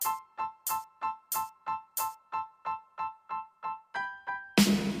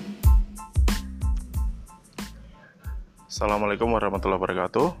Assalamualaikum warahmatullahi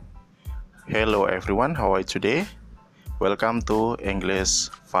wabarakatuh. Hello everyone, how are you today? Welcome to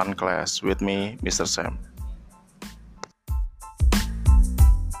English Fun Class with me, Mr. Sam.